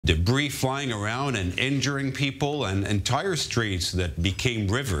Debris flying around and injuring people, and entire streets that became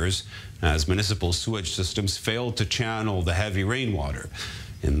rivers as municipal sewage systems failed to channel the heavy rainwater.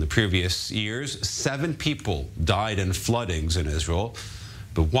 In the previous years, 7 people died in floodings in Israel.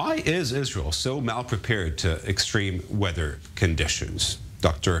 But why is Israel so malprepared to extreme weather conditions?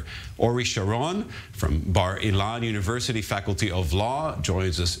 Dr. Sharon from Bar-Ilan University Faculty of Law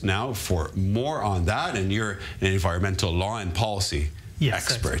joins us now for more on that. And you're an environmental law and policy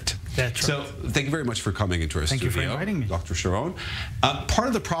expert. That's right. So thank you very much for coming into our studio. Thank you for inviting me. Dr. Sharon. Part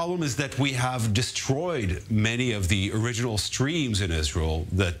of the problem is that we have destroyed many of the original streams in Israel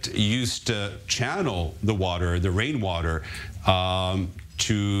that used to channel the water, the rainwater,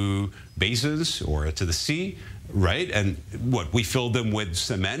 to basins or to the sea, right? And what, we filled them with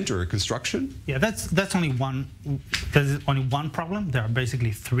cement or construction? Yeah, that's only one. There's only one problem. There are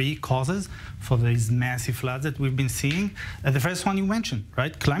basically 3 causes for these massive floods that we've been seeing. The first one you mentioned,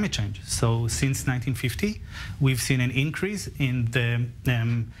 right? Climate change. So since 1950, we've seen an increase in the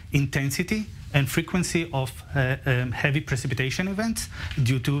intensity and frequency of heavy precipitation events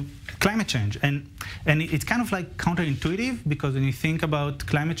due to climate change. And it's kind of like counterintuitive, because when you think about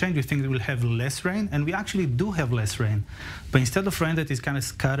climate change, you think that we'll have less rain, and we actually do have less rain. But instead of rain that is kind of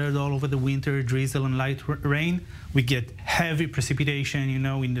scattered all over the winter, drizzle and light rain, we get heavy precipitation, you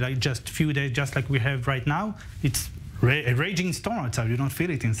know, in like just a few days, just like we have right now. It's a raging storm outside. You don't feel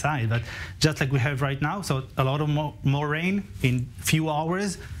it inside, but just like we have right now. So a lot of more rain in few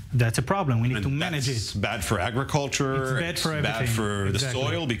hours. That's a problem. We need to manage it. It's bad for agriculture. It's bad for everything. Bad for the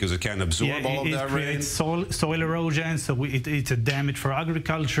soil because it can't absorb all of that rain. It creates soil erosion, so it's a damage for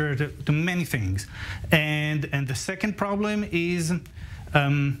agriculture, to many things. And the second problem is,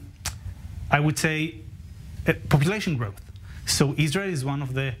 I would say, population growth. So Israel is one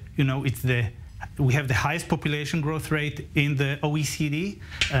of the, we have the highest population growth rate in the OECD.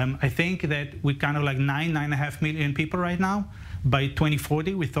 I think that we're kind of like 9.5 million people right now. By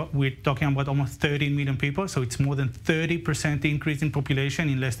 2040, we're talking about almost 13 million people, so it's more than 30% increase in population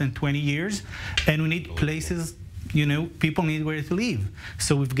in less than 20 years. And we need places, people need where to live.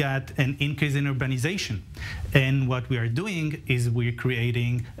 So we've got an increase in urbanization. And what we are doing is we're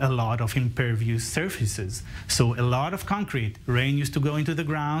creating a lot of impervious surfaces. So a lot of concrete. Rain used to go into the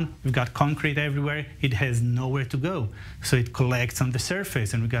ground. We've got concrete everywhere. It has nowhere to go. So it collects on the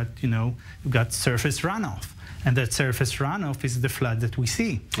surface, and we've got surface runoff. And that surface runoff is the flood that we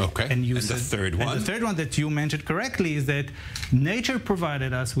see. Okay, and the third one? And the third one that you mentioned correctly is that nature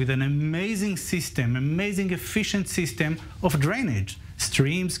provided us with an amazing system, amazing efficient system of drainage,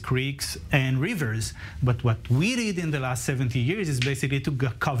 streams, creeks, and rivers. But what we did in the last 70 years is basically to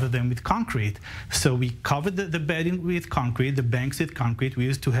cover them with concrete. So we covered the bed with concrete, the banks with concrete. We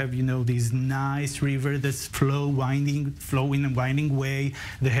used to have, these nice rivers that flow in a winding way.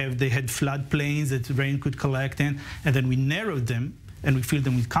 They had floodplains that rain could collect in, and then we narrowed them and we filled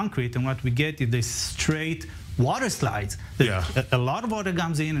them with concrete. And what we get is this straight water slides. A lot of water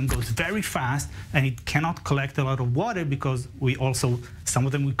comes in and goes very fast, and it cannot collect a lot of water because some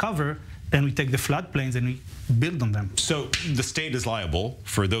of them we cover, and we take the floodplains and we build on them. So the state is liable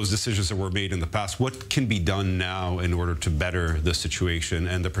for those decisions that were made in the past. What can be done now in order to better the situation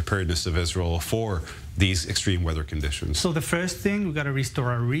and the preparedness of Israel for these extreme weather conditions? So the first thing, we've got to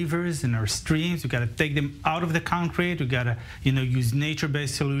restore our rivers and our streams. We've got to take them out of the concrete. We've got to, use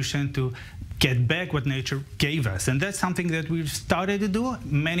nature-based solution to get back what nature gave us. And that's something that we've started to do.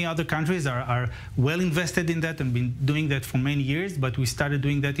 Many other countries are well invested in that and been doing that for many years, but we started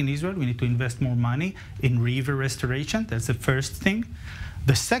doing that in Israel. We need to invest more money in river restoration. That's the first thing.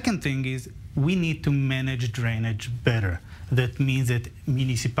 The second thing is we need to manage drainage better. That means that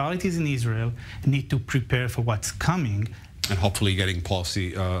municipalities in Israel need to prepare for what's coming. And hopefully getting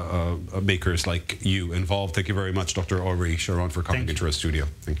policy makers like you involved. Thank you very much, Dr. Sharon, for coming into our studio.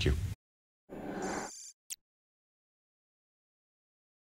 Thank you.